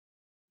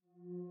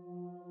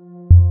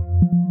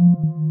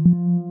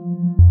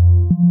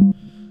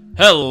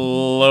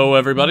Hello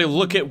everybody,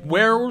 look at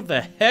where the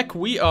heck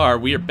we are.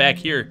 We are back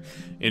here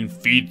in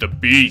Feed the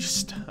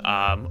Beast.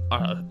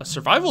 A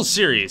survival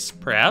series,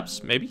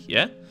 perhaps, maybe,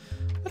 yeah.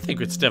 I think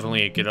it's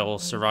definitely a good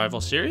old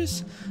survival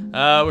series.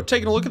 We're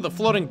taking a look at the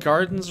floating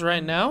gardens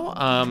right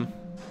now.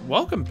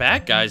 Welcome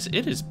back, guys.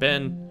 It has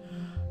been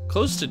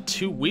close to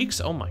 2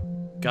 weeks. Oh my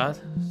god,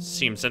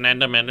 seems an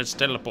Enderman is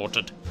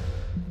teleported.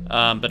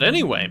 But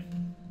anyway,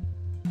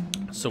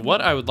 so what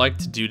I would like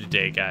to do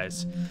today,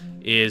 guys,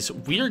 is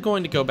we are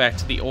going to go back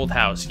to the old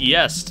house.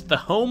 Yes, to the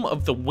home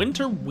of the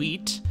winter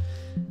wheat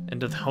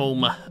and to the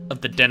home of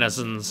the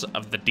denizens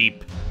of the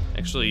deep.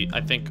 Actually,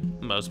 I think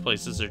most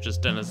places are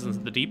just denizens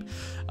of the deep.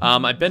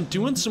 I've been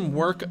doing some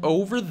work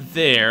over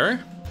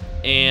there,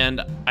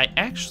 and I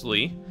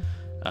actually,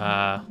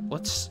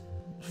 first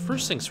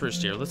things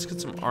first here, let's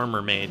get some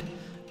armor made,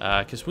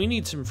 because we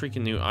need some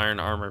freaking new iron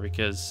armor,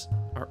 because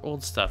our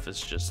old stuff is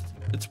just,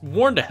 it's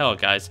worn to hell,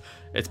 guys.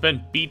 It's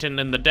been beaten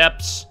in the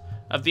depths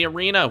of the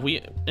arena.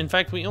 In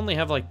fact, we only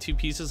have like 2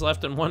 pieces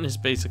left, and one is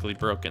basically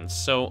broken.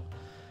 So,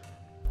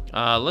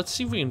 let's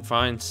see if we can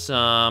find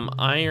some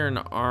iron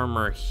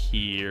armor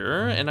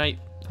here. And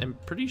I'm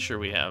pretty sure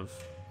we have,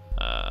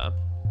 I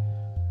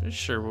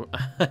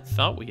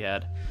thought we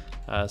had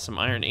some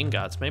iron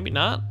ingots. Maybe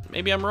not.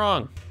 Maybe I'm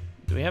wrong.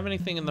 Do we have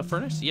anything in the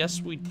furnace?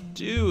 Yes, we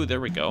do. There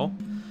we go.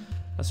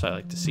 That's what I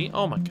like to see.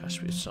 Oh my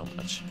gosh, we have so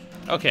much.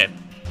 Okay.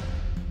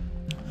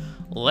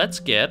 Let's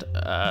get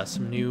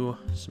some new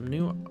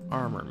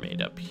armor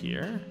made up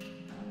here.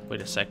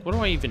 Wait a sec, what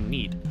do I even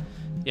need?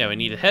 Yeah, we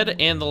need a head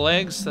and the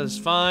legs. That's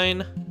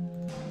fine.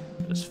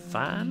 That's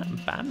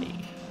fine by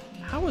me.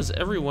 How is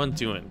everyone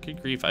doing?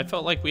 Good grief, I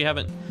felt like we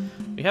haven't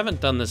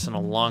done this in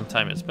a long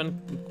time. It's been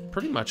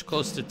pretty much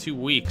close to 2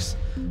 weeks,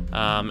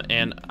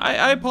 and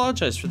I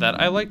apologize for that.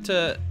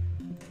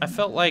 I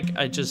felt like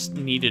I just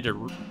needed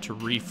to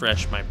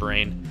refresh my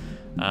brain.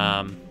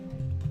 I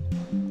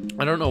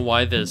don't know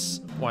why this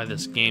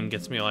game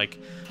gets me like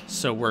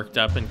so worked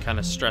up and kind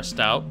of stressed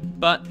out,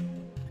 but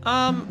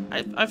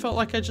I felt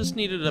like I just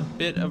needed a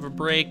bit of a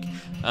break.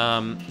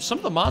 Some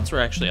of the mods were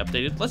actually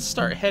updated. Let's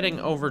start heading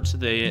over to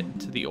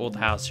the old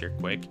house here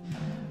quick,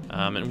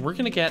 and we're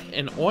gonna get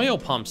an oil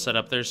pump set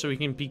up there so we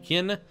can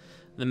begin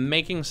the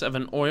makings of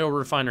an oil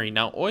refinery.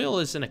 Now, oil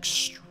is an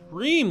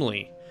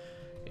extremely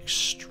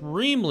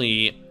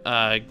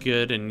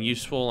good and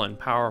useful and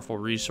powerful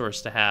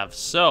resource to have.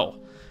 So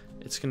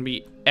it's going to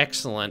be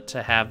excellent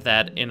to have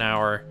that in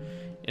our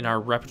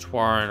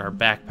repertoire and our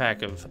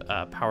backpack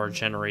of power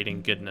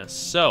generating goodness.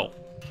 So,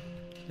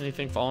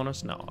 anything following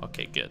us? No.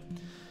 Okay, good.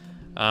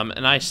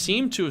 And I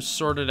seem to have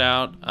sorted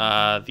out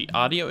the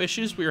audio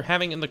issues we were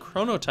having in the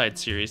Chronotide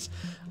series.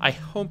 I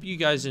hope you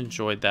guys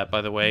enjoyed that,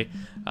 by the way.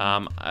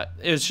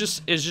 It was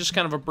just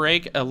kind of a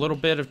break, a little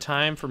bit of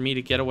time for me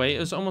to get away. It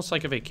was almost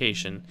like a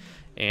vacation.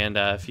 And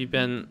if you've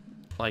been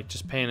like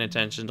just paying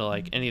attention to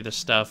like any of the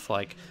stuff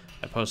like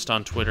I post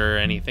on Twitter or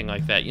anything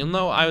like that, you'll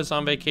know I was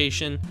on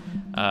vacation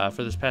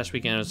for this past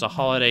weekend. It was a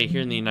holiday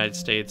here in the United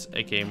States,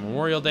 aka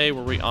Memorial Day,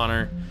 where we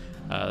honor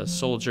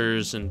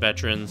soldiers and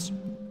veterans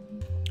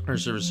or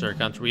service to our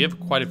country. We have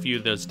quite a few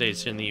of those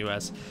days here in the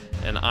U.S.,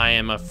 and I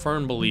am a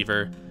firm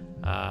believer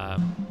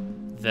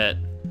that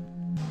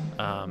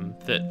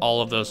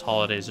all of those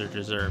holidays are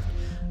deserved.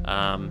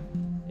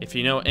 If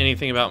you know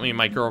anything about me,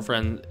 my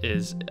girlfriend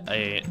is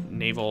a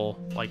naval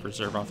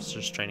reserve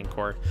officers training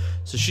corps,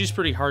 so she's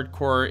pretty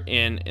hardcore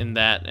in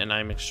that, and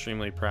I'm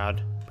extremely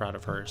proud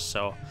of her.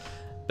 So,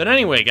 but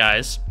anyway,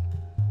 guys,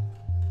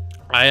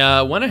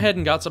 I went ahead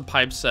and got some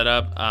pipes set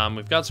up.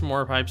 We've got some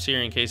more pipes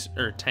here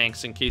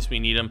tanks in case we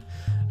need them.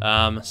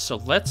 So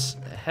let's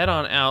head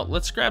on out.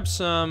 Let's grab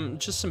some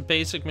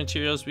basic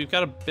materials. We've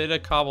got a bit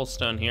of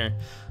cobblestone here.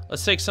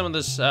 Let's take some of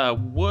this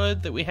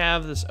wood that we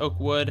have, this oak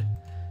wood.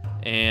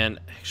 And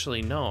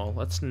actually, no,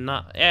 let's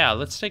not. Yeah,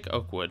 let's take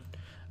oak wood.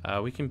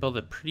 We can build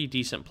a pretty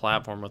decent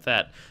platform with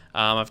that.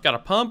 I've got a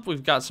pump.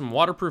 We've got some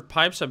waterproof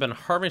pipes. I've been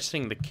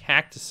harvesting the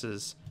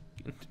cactuses.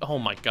 Oh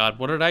my god,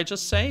 what did I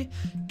just say?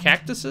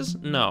 Cactuses?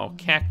 No,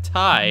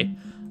 cacti.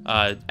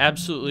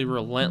 Absolutely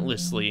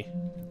relentlessly.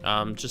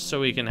 Just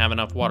so we can have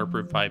enough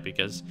waterproof pipe,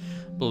 because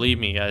believe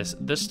me, guys,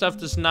 this stuff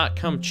does not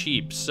come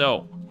cheap.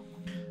 So,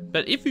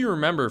 but if you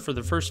remember, for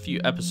the first few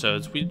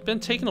episodes, we've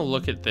been taking a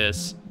look at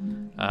this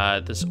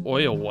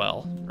oil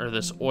well, or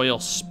this oil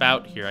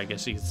spout here, I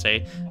guess you could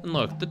say. And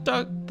look, the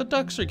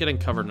ducks are getting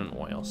covered in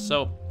oil.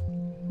 So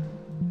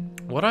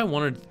what I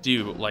wanted to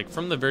do, like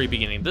from the very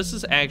beginning, this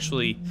is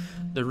actually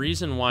the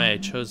reason why I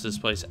chose this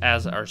place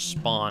as our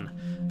spawn.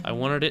 I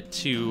wanted it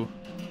to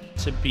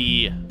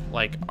be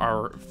like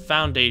our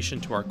foundation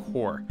to our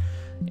core.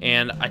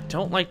 And I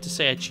don't like to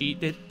say I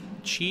cheat,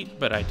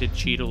 but I did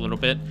cheat a little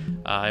bit.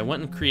 I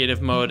went in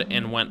creative mode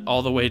and went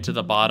all the way to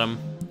the bottom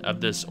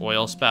of this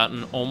oil spout,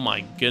 and oh my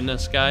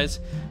goodness,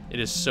 guys, it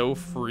is so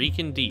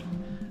freaking deep.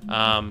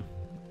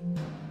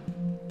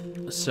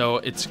 So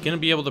it's gonna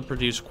be able to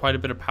produce quite a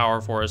bit of power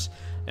for us,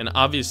 and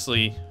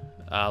obviously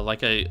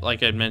Like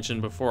I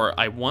mentioned before,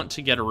 I want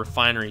to get a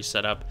refinery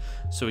set up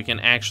so we can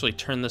actually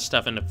turn this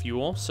stuff into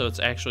fuel. So it's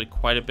actually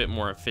quite a bit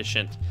more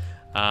efficient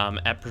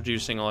at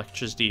producing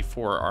electricity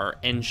for our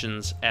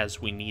engines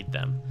as we need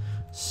them.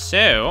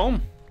 So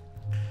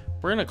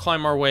we're gonna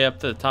climb our way up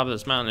to the top of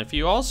this mountain. If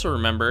you also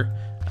remember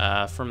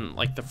from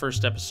like the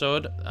first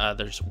episode,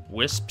 there's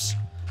wisps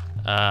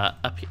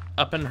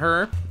up in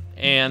her,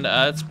 and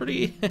it's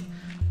pretty.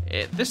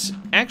 This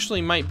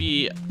actually might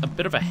be a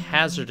bit of a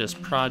hazardous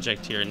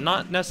project here,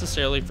 not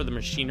necessarily for the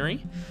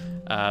machinery,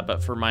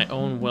 but for my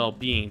own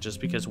well-being, just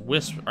because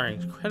wisps are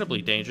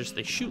incredibly dangerous.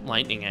 They shoot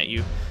lightning at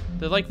you.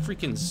 They're like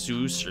freaking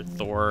Zeus or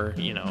Thor,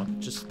 you know,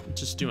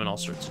 just doing all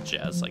sorts of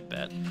jazz like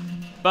that.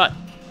 But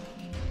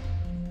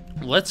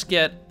let's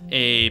get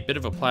a bit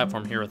of a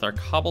platform here with our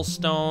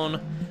cobblestone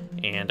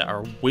and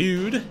our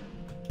wood.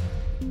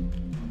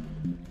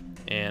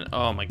 And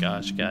oh my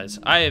gosh, guys,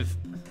 I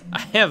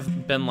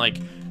have been like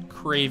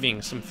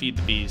craving some Feed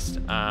the Beast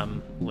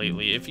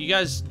lately. If you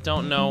guys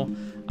don't know,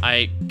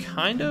 I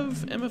kind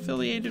of am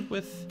affiliated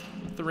with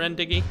the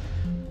Rendiggy,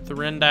 the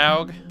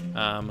Rendog.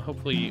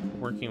 Hopefully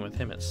working with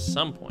him at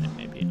some point,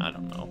 maybe. I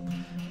don't know.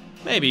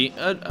 Maybe.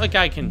 A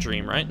guy can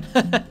dream, right?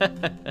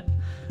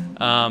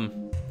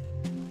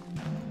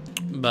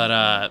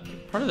 But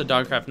part of the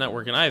Dogcraft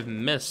network, and I have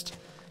missed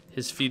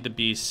his Feed the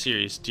Beast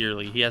series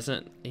dearly. He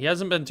hasn't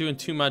been doing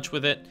too much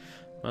with it,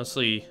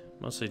 mostly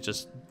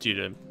just due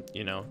to,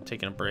 you know,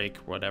 taking a break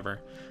or whatever.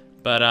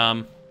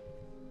 But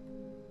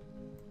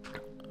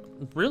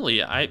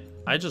really, I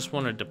just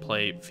wanted to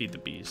play Feed the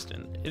Beast,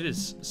 and it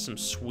is some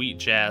sweet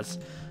jazz.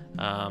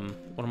 One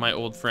of my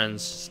old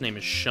friends, his name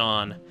is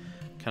Sean,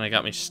 kind of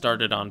got me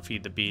started on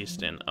Feed the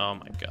Beast, and oh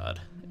my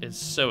god, it's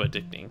so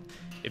addicting.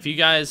 If you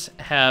guys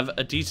have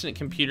a decent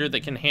computer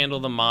that can handle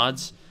the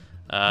mods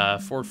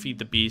for Feed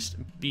the Beast,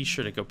 be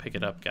sure to go pick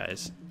it up,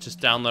 guys. Just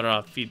download it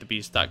off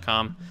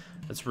feedthebeast.com.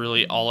 That's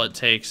really all it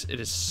takes. It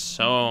is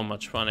so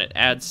much fun. It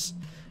adds,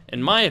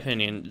 in my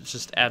opinion,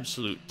 just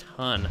absolute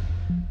ton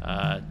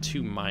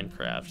to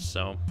Minecraft.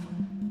 So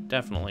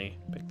definitely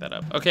pick that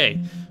up. Okay,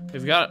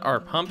 we've got our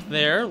pump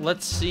there.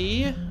 Let's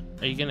see.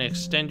 Are you gonna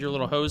extend your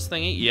little hose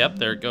thingy? Yep,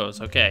 there it goes.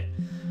 Okay.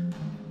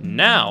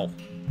 Now,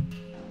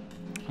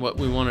 what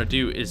we want to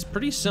do is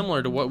pretty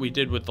similar to what we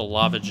did with the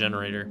lava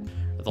generator,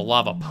 or the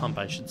lava pump,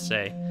 I should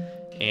say,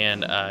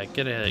 and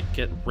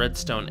get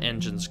redstone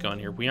engines going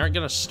here. We aren't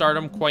gonna start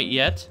them quite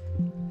yet.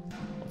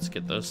 Let's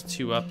get those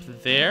two up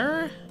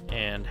there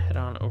and head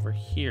on over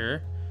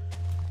here.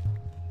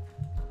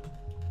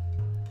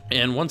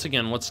 And once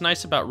again, what's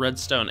nice about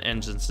redstone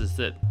engines is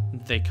that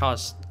they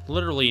cost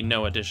literally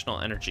no additional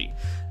energy.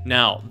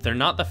 Now, they're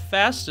not the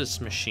fastest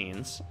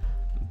machines,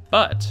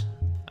 but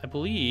I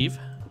believe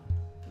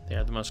they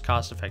are the most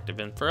cost-effective.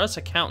 And for us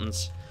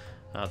accountants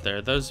out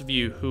there, those of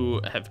you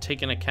who have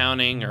taken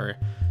accounting or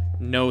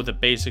know the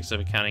basics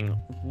of accounting,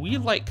 we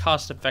like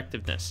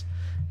cost-effectiveness.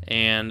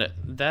 And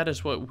that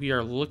is what we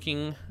are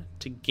looking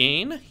to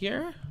gain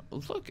here.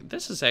 Look,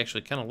 this is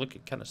actually kind of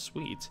looking kind of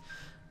sweet.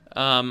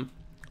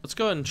 Let's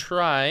go ahead and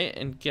try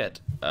and get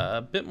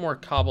a bit more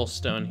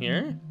cobblestone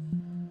here.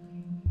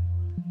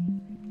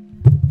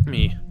 Let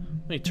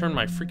me turn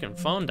my freaking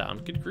phone down.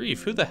 Good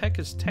grief, who the heck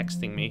is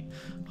texting me?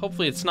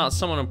 Hopefully it's not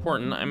someone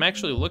important. I'm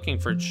actually looking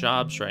for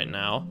jobs right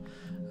now.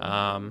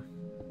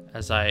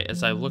 As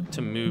I look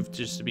to move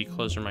just to be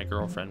closer to my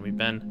girlfriend. We've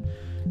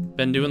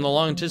been doing the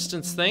long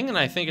distance thing, and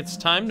I think it's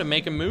time to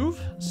make a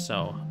move.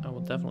 So I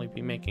will definitely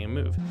be making a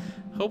move.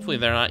 Hopefully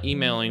they're not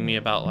emailing me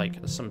about like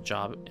some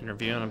job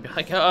interview, and I'll be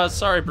like,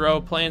 sorry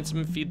bro, playing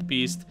some Feed the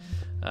Beast.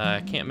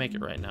 Can't make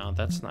it right now.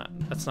 That's not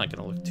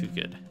gonna look too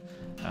good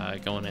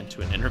going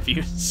into an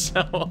interview.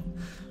 So,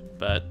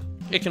 but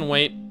it can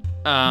wait.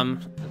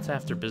 It's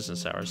after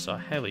business hours, so I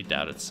highly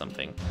doubt it's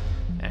something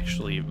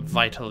actually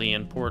vitally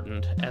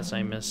important, as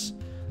I miss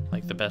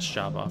like the best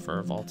job offer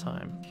of all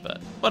time.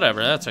 But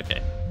whatever, that's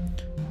okay.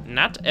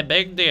 Not a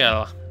big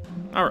deal.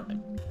 All right.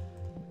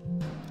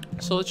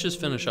 So let's just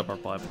finish up our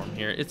platform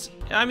here.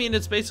 I mean,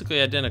 it's basically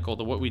identical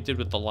to what we did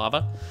with the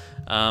lava,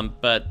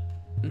 but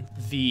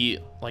the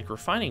like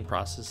refining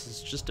process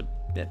is just a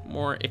bit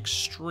more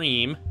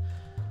extreme.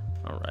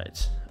 All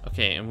right.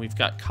 Okay, and we've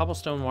got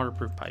cobblestone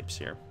waterproof pipes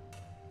here.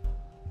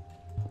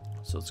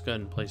 So let's go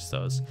ahead and place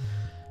those.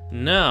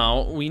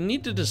 Now, we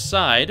need to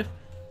decide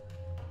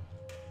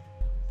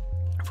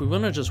if we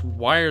want to just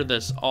wire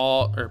this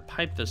all, or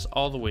pipe this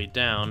all the way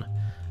down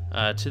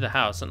to the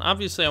house. And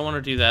obviously I want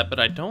to do that, but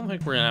I don't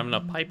think we're going to have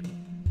enough piping.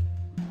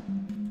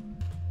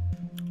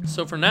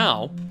 So for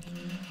now,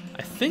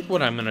 I think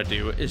what I'm going to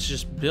do is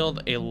just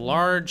build a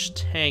large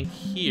tank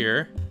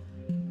here.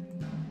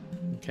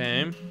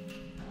 Okay.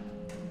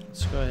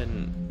 Let's go ahead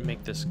and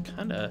make this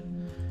kind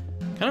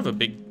of a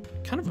big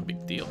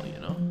deal, you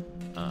know.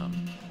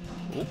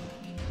 Oh,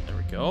 there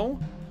we go.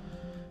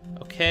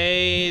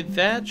 Okay,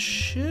 that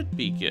should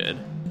be good.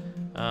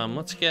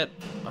 Let's get.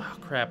 Oh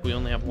crap, we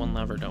only have one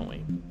lever, don't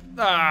we?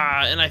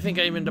 And I think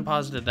I even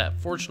deposited that.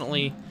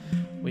 Fortunately,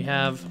 we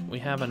have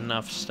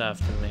enough stuff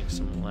to make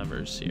some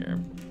levers here.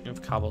 We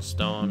have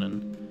cobblestone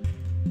and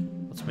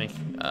Let's make,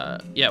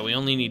 yeah, we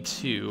only need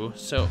 2.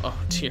 So, oh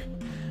dear.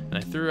 And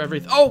I threw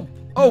everything.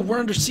 Oh, we're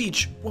under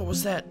siege. What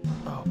was that?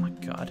 Oh my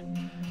God.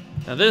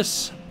 Now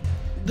this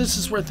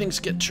is where things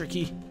get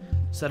tricky.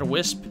 Is that a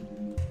wisp?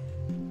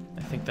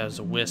 I think that was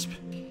a wisp.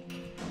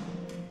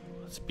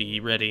 Let's be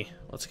ready.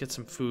 Let's get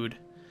some food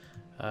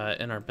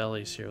in our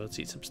bellies here. Let's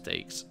eat some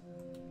steaks.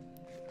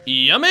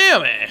 Yummy,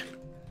 yummy.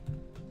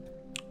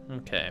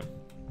 Okay.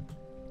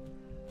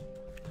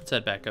 Let's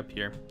head back up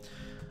here.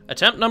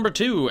 Attempt number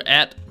 2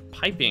 at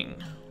piping.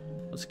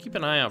 Let's keep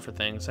an eye out for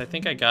things. I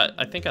think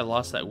I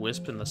lost that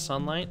wisp in the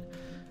sunlight,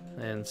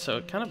 and so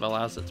it kind of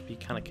allows it to be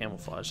kind of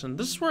camouflaged. And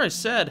this is where I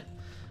said,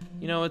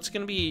 you know, it's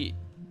gonna be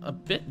a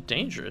bit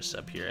dangerous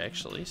up here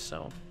actually.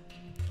 So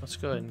let's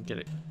go ahead and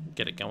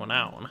get it going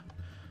on.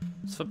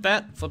 Let's flip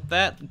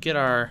that, get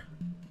our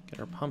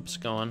pumps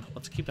going.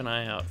 Let's keep an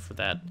eye out for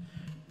that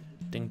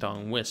ding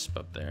dong wisp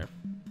up there.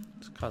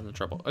 It's causing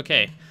trouble.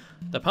 Okay,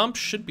 the pump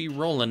should be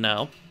rolling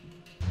now.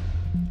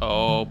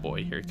 Oh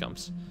boy, here it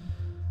comes.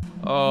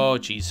 Oh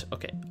geez,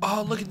 okay.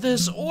 Oh, look at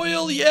this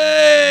oil,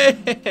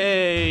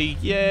 yay!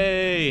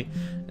 Yay!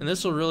 And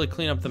this will really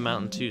clean up the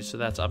mountain too, so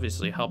that's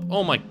obviously help.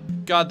 Oh my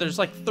God, there's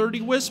like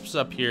 30 wisps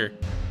up here.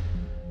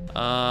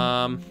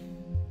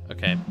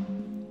 Okay.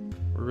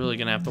 We're really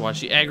gonna have to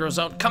watch the aggro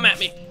zone. Come at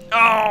me!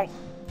 Oh!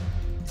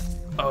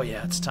 Oh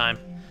yeah, it's time.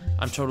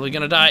 I'm totally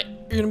gonna die.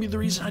 You're gonna be the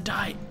reason I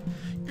die.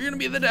 You're gonna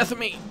be the death of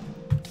me.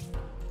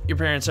 Your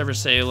parents ever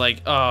say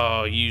like,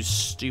 oh, you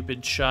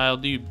stupid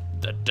child, you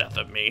the death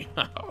of me?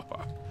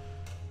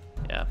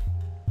 Yeah,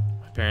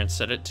 my parents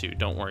said it too.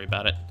 Don't worry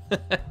about it.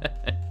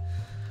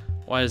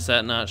 Why does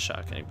that not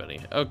shock anybody?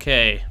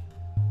 Okay,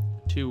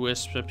 2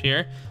 wisps up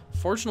here.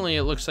 Fortunately,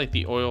 it looks like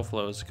the oil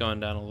flow is going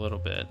down a little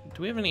bit.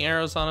 Do we have any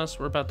arrows on us?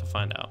 We're about to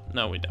find out.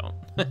 No, we don't.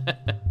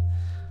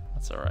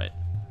 That's all right.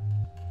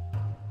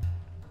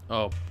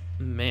 Oh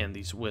man,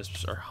 these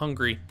wisps are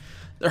hungry.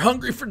 They're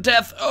hungry for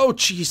death. Oh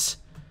jeez.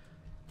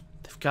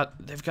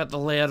 They've got the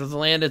layout of the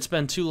land. It's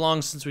been too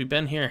long since we've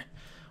been here.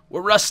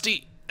 We're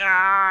rusty.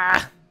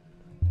 Ah.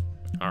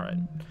 All right.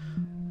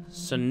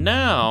 So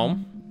now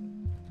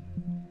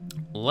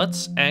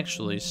let's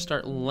actually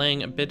start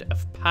laying a bit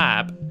of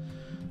pipe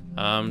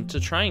to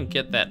try and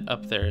get that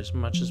up there as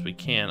much as we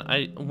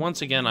can.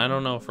 Once again, I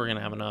don't know if we're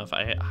gonna have enough.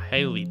 I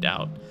highly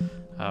doubt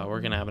we're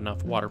gonna have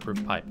enough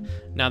waterproof pipe.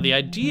 Now the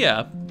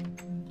idea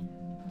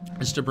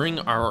is to bring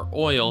our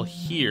oil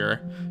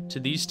here to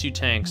these 2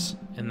 tanks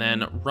and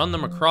then run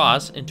them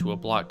across into a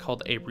block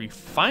called a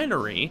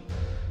refinery.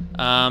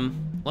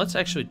 Let's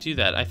actually do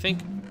that. I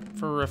think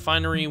for a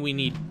refinery we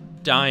need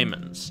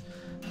diamonds,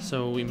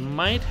 so we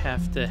might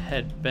have to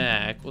head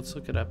back. Let's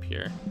look it up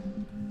here.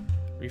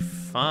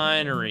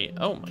 Refinery.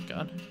 Oh my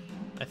God.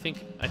 I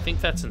think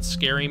that's in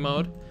scary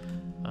mode.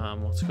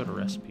 Let's go to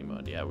recipe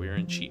mode. Yeah, we're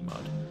in cheat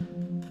mode.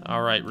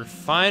 All right,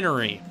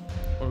 refinery.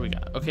 What do we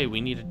got? Okay, we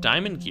need a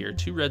diamond gear,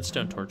 2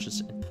 redstone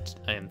torches,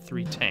 and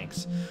 3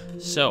 tanks.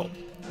 So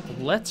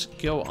let's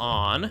go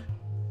on,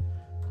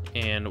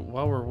 and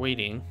while we're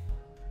waiting,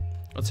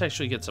 let's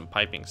actually get some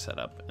piping set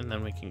up, and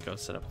then we can go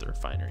set up the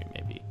refinery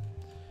maybe.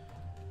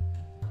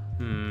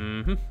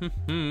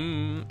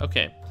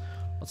 Okay,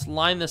 let's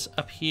line this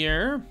up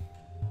here.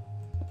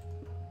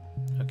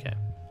 Okay,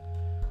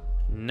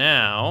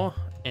 now,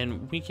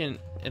 and we can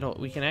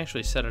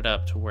actually set it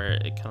up to where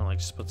it kind of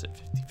like splits it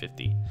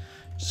 50-50.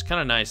 Just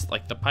kind of nice.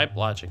 Like the pipe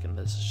logic in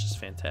this is just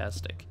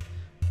fantastic.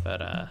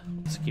 But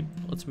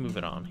let's move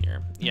it on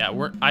here. Yeah,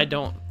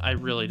 I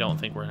really don't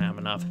think we're gonna have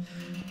enough.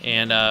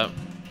 And I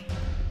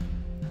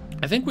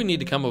think we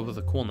need to come up with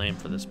a cool name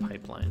for this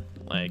pipeline.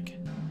 Like,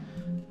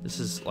 this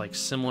is like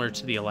similar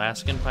to the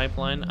Alaskan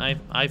pipeline,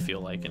 I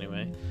feel like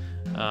anyway.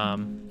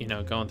 You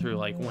know, going through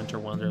like Winter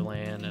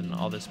Wonderland and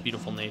all this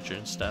beautiful nature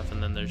and stuff,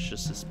 and then there's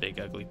just this big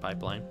ugly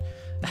pipeline.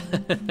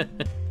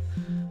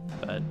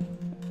 But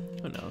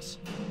who knows?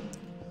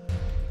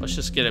 Let's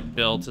just get it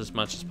built as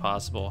much as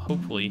possible.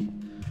 Hopefully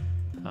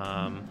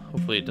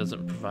it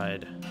doesn't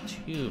provide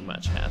too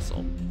much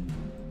hassle.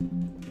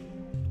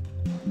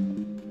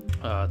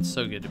 Oh, it's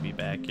so good to be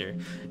back here.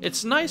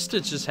 It's nice to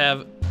just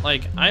have,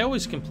 like, I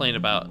always complain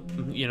about,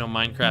 you know,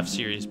 Minecraft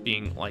series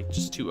being like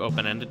just too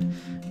open-ended,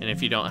 and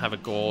if you don't have a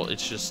goal,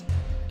 it's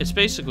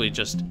basically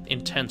just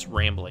intense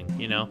rambling,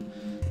 you know?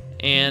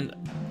 And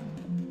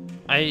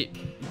I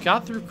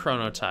got through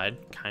Chronotide,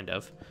 kind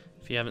of.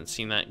 If you haven't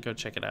seen that, go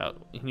check it out.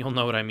 You'll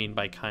know what I mean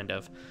by kind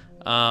of.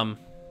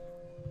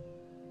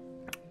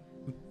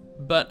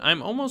 But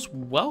I'm almost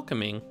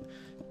welcoming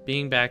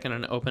being back in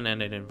an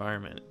open-ended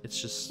environment. It's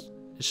just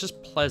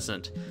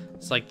pleasant.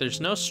 It's like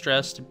there's no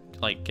stress to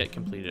like get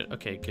completed.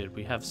 Okay, good.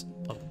 We have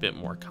a bit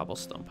more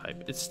cobblestone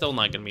pipe. It's still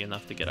not gonna be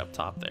enough to get up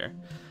top there.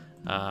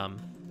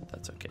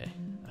 That's okay.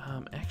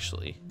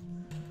 Actually,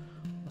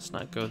 let's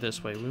not go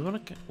this way. We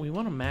want to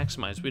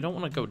maximize. We don't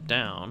want to go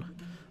down.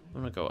 We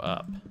want to go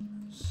up.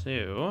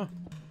 So,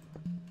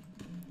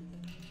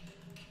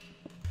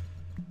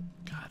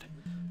 God,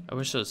 I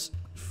wish those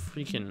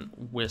freaking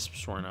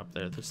wisps weren't up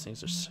there. Those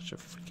things are such a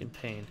freaking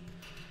pain.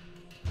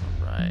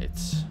 All right.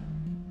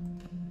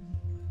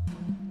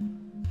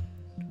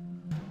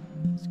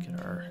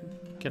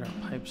 get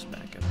our pipes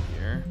back up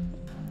here.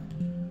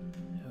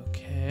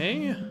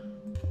 Okay.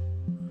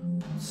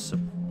 So,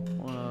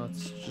 well,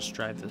 let's just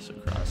drive this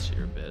across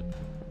here a bit.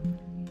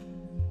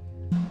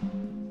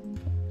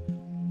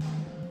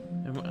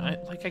 And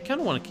I kind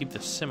of want to keep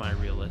this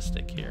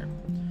semi-realistic here.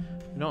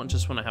 We don't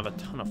just want to have a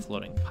ton of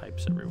floating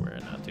pipes everywhere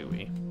now, do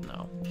we?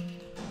 No.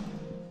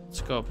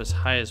 Let's go up as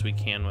high as we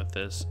can with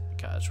this.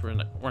 Gosh, we're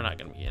not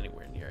going to be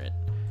anywhere near it.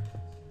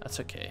 That's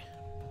okay.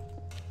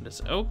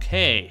 It's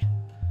okay.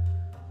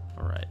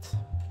 All right.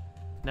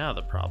 Now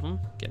the problem,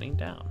 getting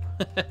down.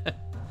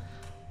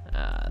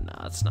 No,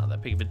 it's not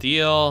that big of a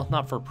deal.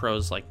 Not for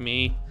pros like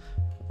me.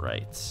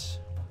 Right.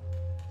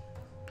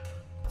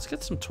 Let's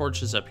get some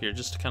torches up here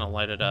just to kind of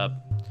light it up.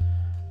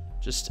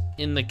 Just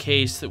in the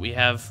case that we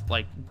have,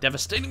 like,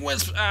 devastating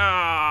wisps.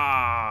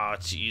 Ah,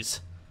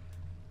 jeez.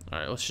 All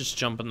right, let's just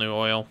jump in the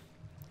oil.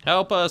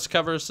 Help us,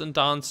 cover us in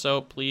Dawn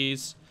soap,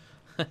 please.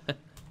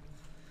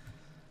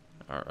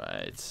 All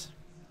right.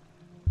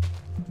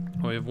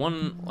 We have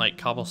one, like,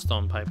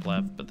 cobblestone pipe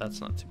left, but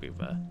that's not too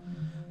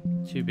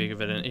big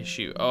of an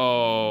issue.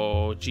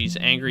 Oh, geez,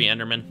 angry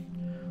Enderman.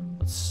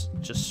 Let's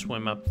just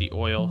swim up the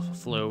oil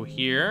flow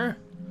here.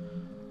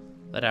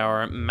 Let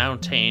our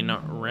mountain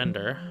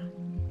render.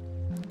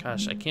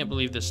 Gosh, I can't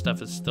believe this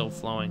stuff is still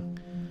flowing.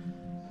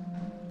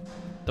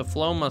 The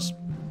flow must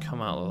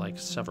come out of, like,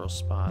 several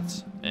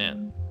spots.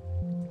 Man.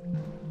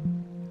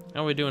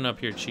 How are we doing up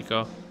here,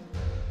 Chico?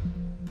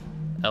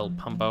 El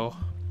Pumbo.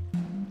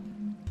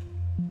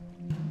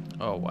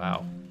 Oh,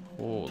 wow.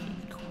 Holy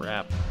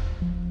crap.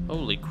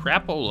 Holy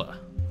crapola.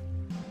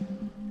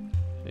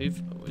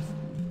 We've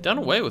done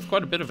away with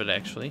quite a bit of it,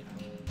 actually.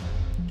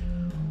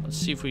 Let's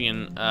see if we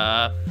can,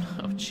 oh,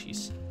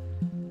 jeez.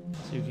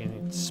 See if we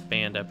can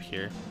expand up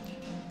here.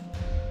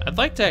 I'd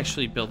like to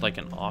actually build, like,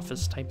 an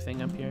office type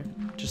thing up here.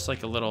 Just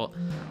like a little,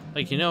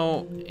 like, you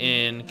know,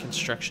 in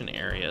construction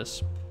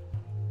areas,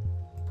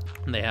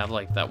 they have,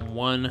 like, that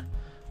one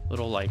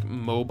little, like,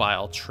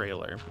 mobile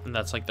trailer, and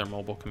that's, like, their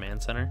mobile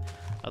command center.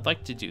 I'd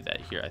like to do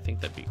that here. I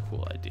think that'd be a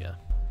cool idea.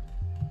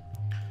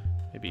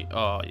 Maybe,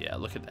 oh, yeah,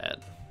 look at that.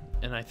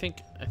 And I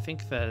think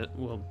that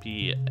will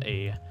be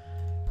an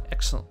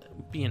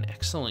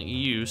excellent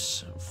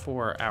use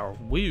for our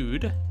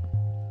wood.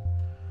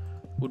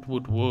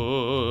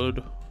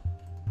 Wood.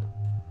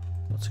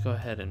 Let's go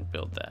ahead and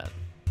build that.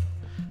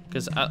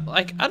 Because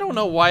I don't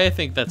know why I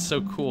think that's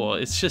so cool.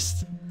 It's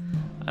just,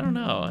 I don't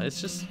know. It's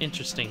just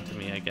interesting to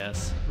me, I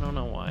guess. I don't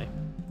know why.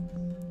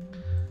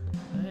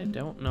 I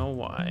don't know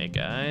why,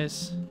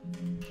 guys.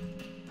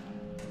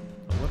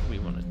 What do we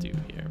want to do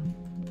here?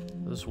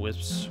 Those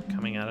wisps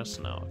coming at us?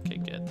 No. Okay,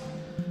 good.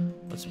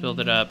 Let's build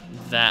it up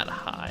that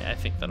high. I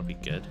think that'll be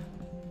good.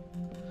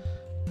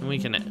 And we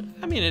can,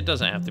 I mean, it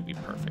doesn't have to be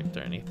perfect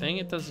or anything.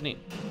 It doesn't need,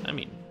 I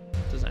mean,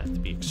 it doesn't have to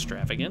be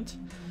extravagant.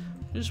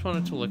 I just want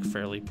it to look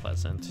fairly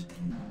pleasant.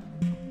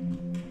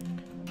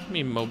 I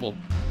mean,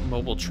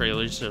 mobile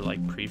trailers are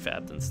like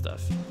prefabbed and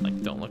stuff.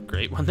 Like, don't look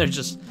great when they're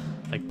just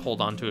like pulled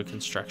onto a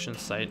construction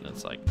site, and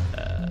it's like,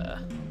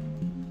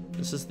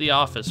 this is the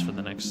office for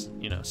the next,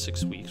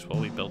 6 weeks while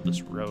we build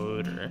this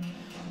road or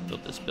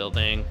build this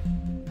building.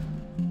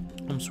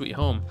 Home sweet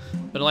home.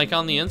 But like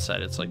on the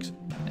inside, it's like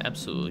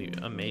absolutely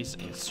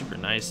amazing. It's super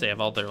nice. They have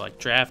all their like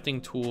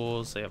drafting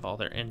tools. They have all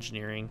their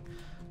engineering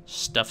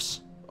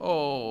stuffs.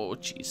 Oh,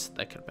 jeez,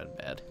 that could have been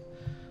bad.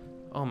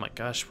 Oh my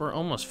gosh, we're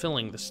almost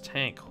filling this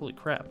tank. Holy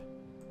crap.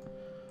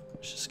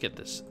 Let's just get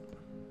this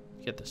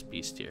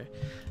beast here.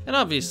 And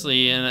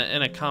obviously,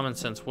 in a common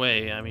sense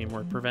way, I mean,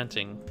 we're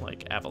preventing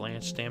like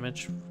avalanche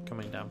damage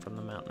coming down from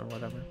the mountain or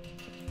whatever.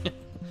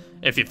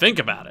 If you think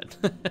about it.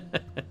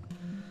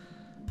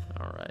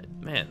 All right,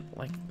 man,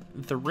 like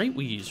the rate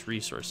we use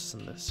resources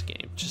in this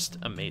game just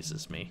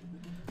amazes me.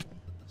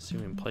 Let's see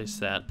if we can place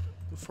that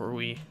before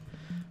we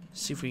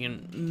see if we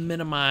can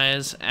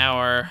minimize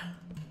our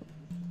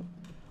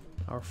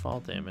fall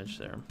damage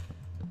there.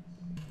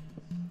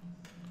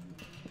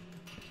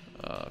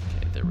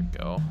 Okay, there we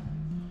go.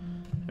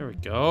 There we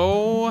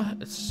go.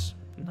 It's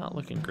not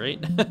looking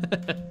great.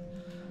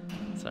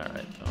 It's all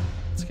right though.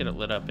 Let's get it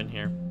lit up in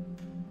here.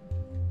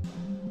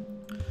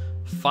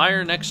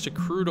 Fire next to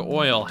crude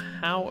oil.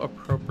 How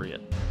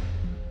appropriate.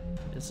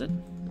 Is it?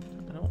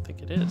 I don't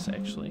think it is,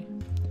 actually.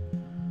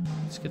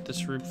 Let's get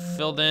this roof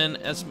filled in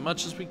as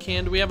much as we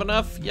can. Do we have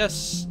enough?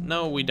 Yes.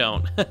 No, we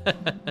don't.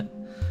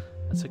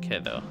 That's okay,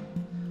 though.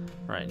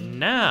 All right,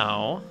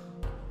 now...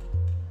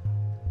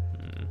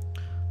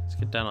 let's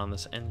get down on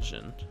this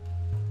engine.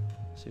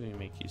 See if we can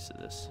make use of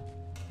this.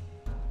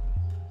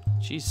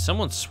 Jeez,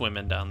 someone's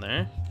swimming down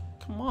there.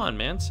 Come on,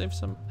 man. Save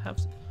some...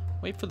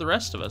 Wait for the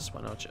rest of us,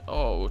 why don't you?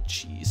 Oh,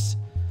 jeez.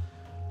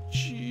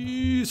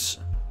 Jeez.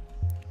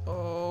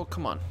 Oh,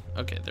 come on.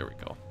 Okay, there we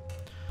go.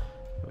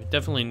 We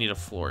definitely need a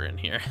floor in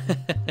here.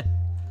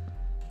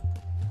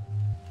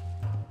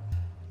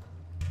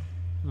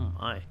 Oh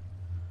my.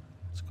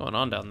 What's going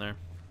on down there?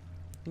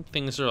 I think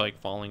things are like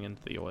falling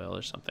into the oil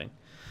or something.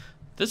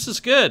 This is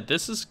good.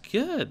 This is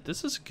good.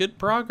 This is good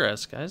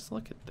progress, guys.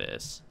 Look at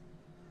this.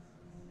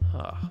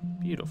 Ah,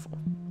 beautiful.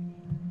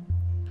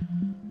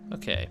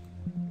 Okay.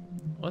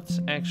 Let's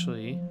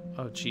actually...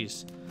 Oh,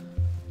 jeez.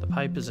 The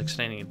pipe is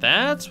extending.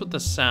 That's what the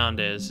sound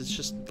is. It's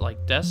just,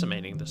 like,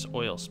 decimating this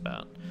oil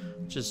spout.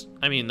 Just,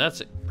 I mean,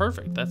 that's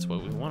perfect. That's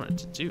what we wanted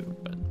to do,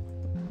 but...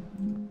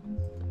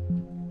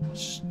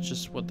 It's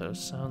just what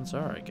those sounds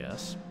are, I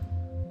guess.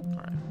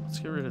 Alright, let's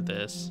get rid of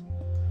this.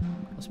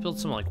 Let's build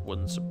some, like,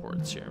 wooden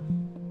supports here.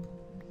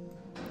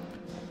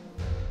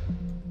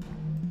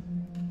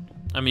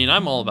 I mean,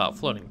 I'm all about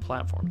floating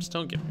platforms,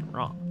 don't get me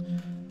wrong.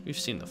 We've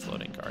seen the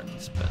floating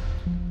gardens, but...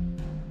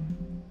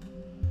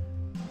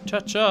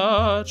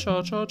 Cha-cha,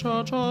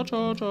 cha-cha-cha,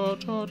 cha-cha-cha,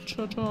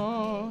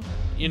 cha-cha-cha.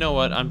 You know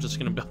what? I'm just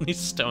gonna build these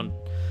stone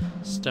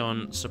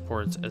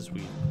supports as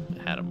we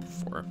had them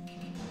before.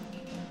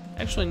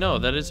 Actually, no,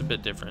 that is a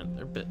bit different.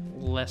 They're a bit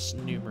less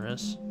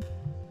numerous.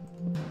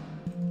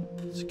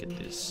 Let's get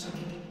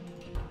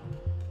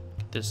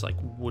this like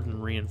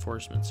wooden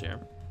reinforcements here.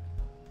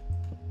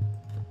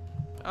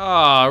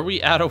 Ah, are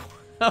we out of...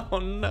 Oh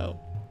no.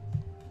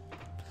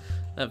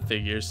 That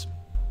figures.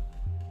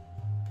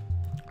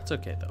 It's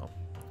okay though.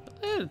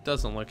 It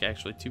doesn't look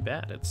actually too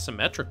bad. It's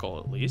symmetrical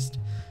at least.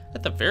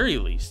 At the very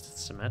least,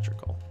 it's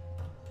symmetrical.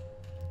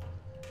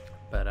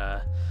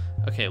 But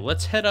okay,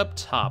 let's head up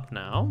top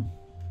now.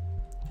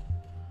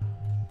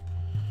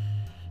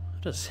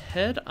 Let us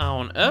head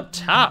on up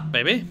top,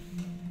 baby.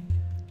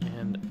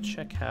 And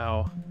check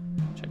how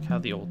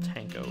the old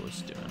Tanko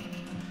is doing.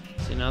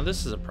 See, now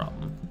this is a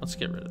problem. Let's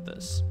get rid of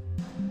this.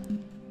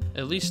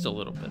 At least a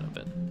little bit of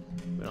it.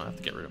 We don't have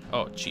to get rid of it.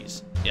 Oh,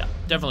 jeez. Yeah,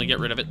 definitely get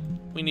rid of it.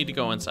 We need to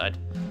go inside.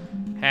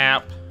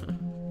 Hap.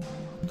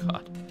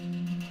 God.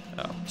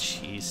 Oh,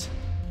 jeez.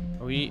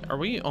 Are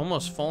we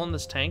almost full in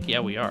this tank?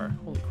 Yeah, we are.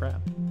 Holy crap.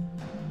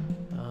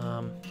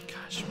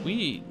 Gosh,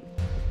 we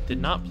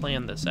did not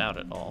plan this out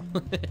at all.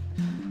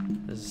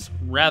 It's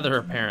rather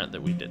apparent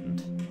that we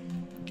didn't.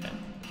 Okay.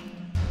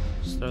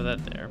 Just throw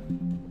that there.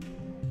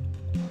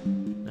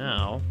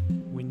 Now,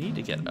 we need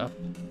to get up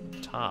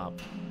top.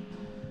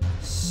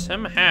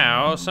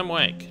 Somehow, some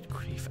way. Good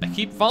grief. I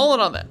keep falling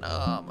on that.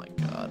 Oh my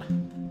god.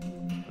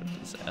 What a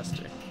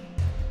disaster.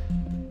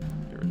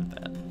 Get rid of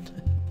that.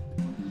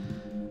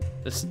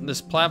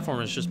 This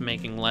platform is just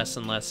making less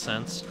and less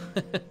sense.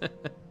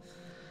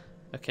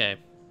 Okay.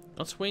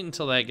 Let's wait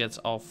until that gets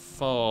all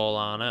full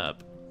on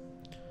up.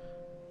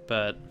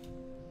 But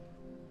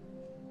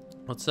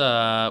let's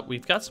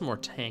we've got some more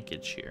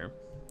tankage here.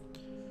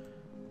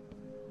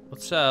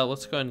 Let's go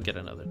ahead and get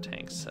another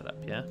tank set up,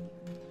 yeah?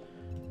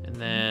 And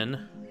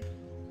then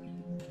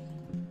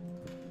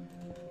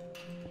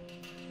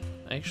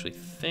I actually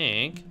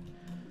think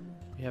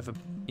we have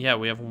we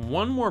have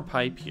one more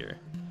pipe here.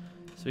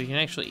 So we can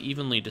actually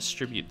evenly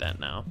distribute that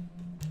now.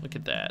 Look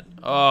at that.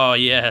 Oh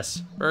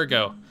yes,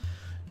 Baergo.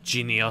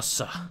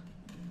 Geniosa.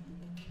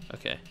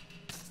 Okay.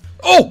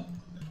 Oh!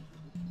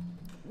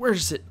 Where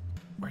is it?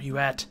 Where are you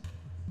at?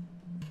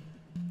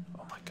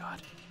 Oh my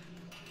god.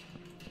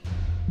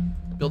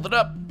 Build it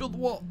up. Build the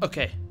wall.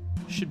 Okay.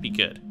 Should be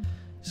good.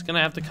 He's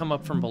gonna have to come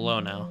up from below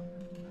now.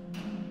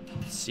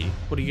 Let's see.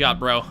 What do you got,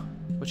 bro?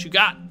 What you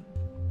got?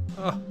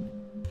 Oh.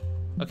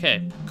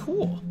 Okay.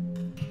 Cool.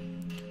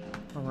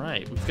 All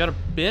right. We've got a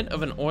bit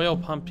of an oil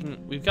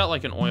pumping. We've got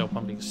like an oil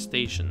pumping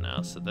station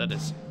now, so that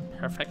is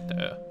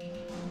perfecto.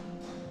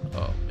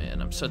 Oh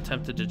man, I'm so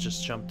tempted to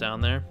just jump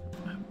down there.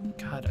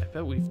 God, I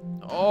bet we've...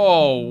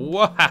 Oh,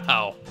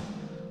 wow.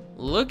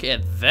 Look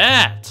at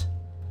that.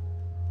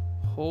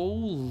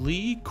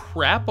 Holy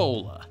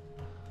crapola.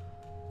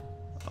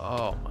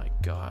 Oh my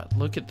god,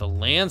 look at the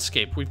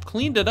landscape. We've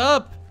cleaned it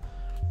up.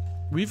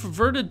 We've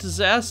averted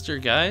disaster,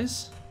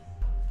 guys.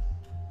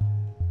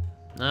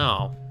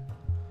 Now,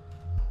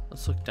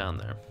 let's look down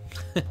there.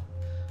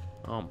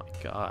 Oh my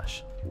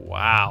gosh.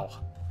 Wow.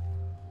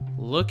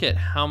 Look at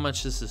how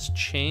much this has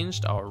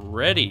changed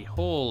already.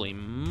 Holy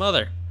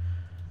mother.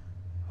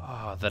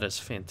 Oh, that is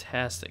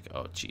fantastic.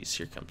 Oh, geez,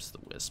 here comes the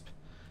wisp.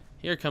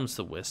 Here comes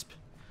the wisp.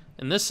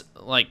 And this,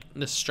 like,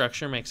 this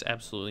structure makes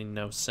absolutely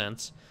no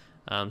sense.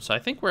 So I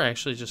think we're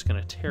actually just going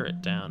to tear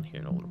it down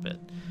here in a little bit.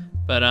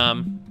 But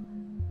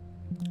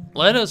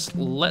let us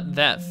let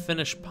that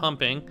finish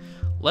pumping.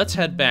 Let's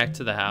head back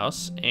to the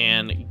house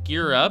and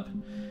gear up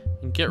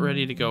and get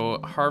ready to go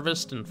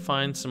harvest and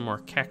find some more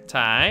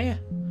cacti.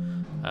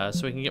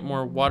 So we can get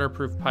more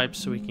waterproof pipes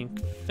so we can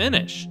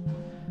finish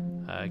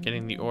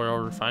getting the oil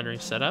refinery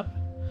set up.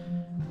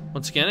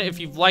 Once again, if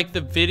you've liked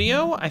the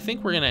video, I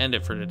think we're going to end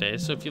it for today.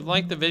 So if you've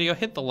liked the video,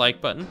 hit the like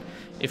button.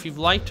 If you've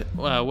liked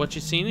what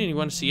you've seen and you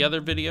want to see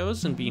other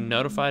videos and be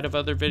notified of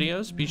other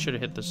videos, be sure to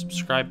hit the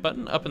subscribe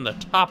button up in the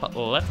top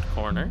left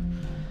corner.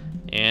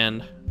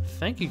 And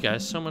thank you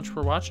guys so much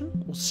for watching.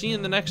 We'll see you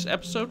in the next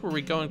episode where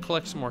we go and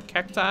collect some more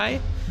cacti.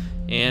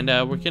 And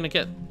we're gonna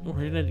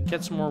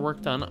get some more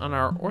work done on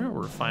our oil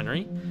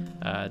refinery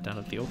down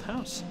at the old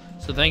house.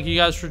 So thank you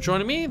guys for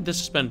joining me. This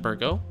has been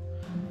Baergo.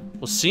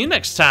 We'll see you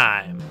next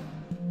time.